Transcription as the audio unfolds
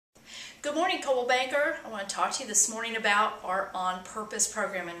Good morning, Coldwell Banker. I want to talk to you this morning about our On Purpose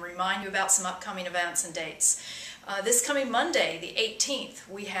program and remind you about some upcoming events and dates. This coming Monday, the 18th,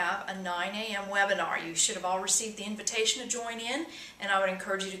 we have a 9 a.m. webinar. You should have all received the invitation to join in, and I would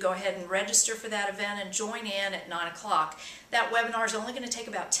encourage you to go ahead and register for that event and join in at 9 o'clock. That webinar is only going to take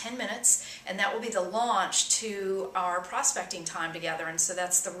about 10 minutes, and that will be the launch to our prospecting time together. And so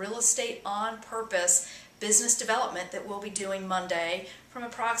that's the Real Estate On Purpose business development that we'll be doing Monday from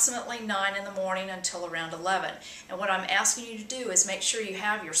approximately 9 in the morning until around 11. And what I'm asking you to do is make sure you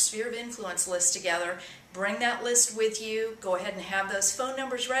have your sphere of influence list together. Bring that list with you. Go ahead and have those phone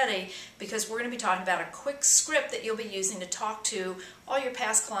numbers ready, because we're going to be talking about a quick script that you'll be using to talk to all your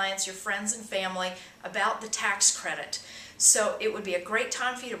past clients, your friends and family about the tax credit. So it would be a great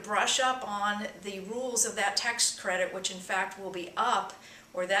time for you to brush up on the rules of that tax credit, which in fact will be up,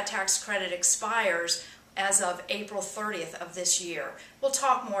 or that tax credit expires as of April 30th of this year. We'll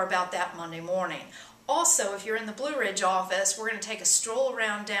talk more about that Monday morning. Also, if you're in the Blue Ridge office, we're going to take a stroll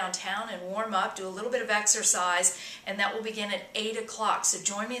around downtown and warm up, do a little bit of exercise, and that will begin at 8 o'clock. So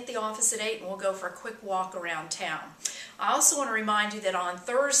join me at the office at 8 and we'll go for a quick walk around town. I also want to remind you that on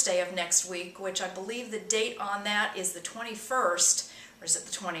Thursday of next week, which I believe the date on that is the 21st, or is it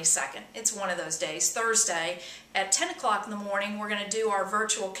the 22nd? It's one of those days, Thursday, at 10 o'clock in the morning, we're going to do our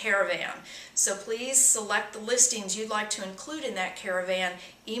virtual caravan. So please select the listings you'd like to include in that caravan.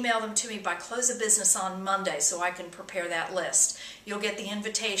 Email them to me by close of business on Monday so I can prepare that list. You'll get the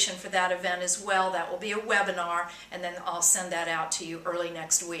invitation for that event as well. That will be a webinar, and then I'll send that out to you early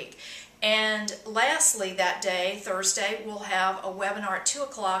next week. And lastly, that day, Thursday, we'll have a webinar at 2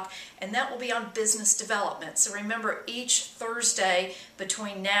 o'clock, and that will be on business development. So remember, each Thursday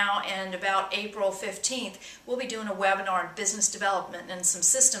between now and about April 15th, we'll be doing a webinar on business development and some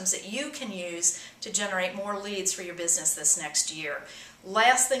systems that you can use to generate more leads for your business this next year.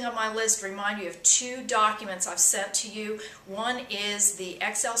 Last thing on my list, remind you of 2 documents I've sent to you. One is the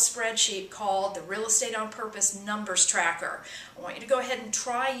Excel spreadsheet called the Real Estate on Purpose Numbers Tracker. I want you to go ahead and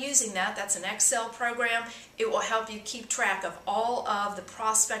try using that. That's an Excel program. It will help you keep track of all of the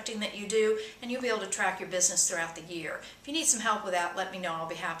prospecting that you do, and you'll be able to track your business throughout the year. If you need some help with that, let me know. I'll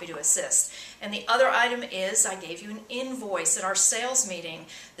be happy to assist. And the other item is I gave you an invoice at our sales meeting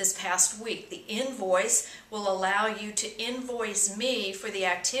this past week. The invoice will allow you to invoice me for the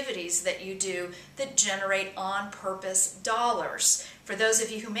activities that you do that generate on-purpose dollars. For those of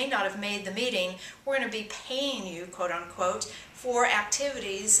you who may not have made the meeting, we're going to be paying you, quote unquote, for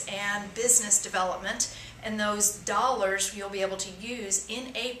activities and business development, and those dollars you'll be able to use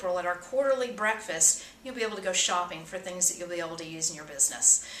in April at our quarterly breakfast. You'll be able to go shopping for things that you'll be able to use in your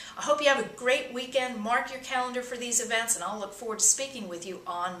business. I hope you have a great weekend. Mark your calendar for these events, and I'll look forward to speaking with you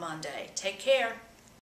on Monday. Take care.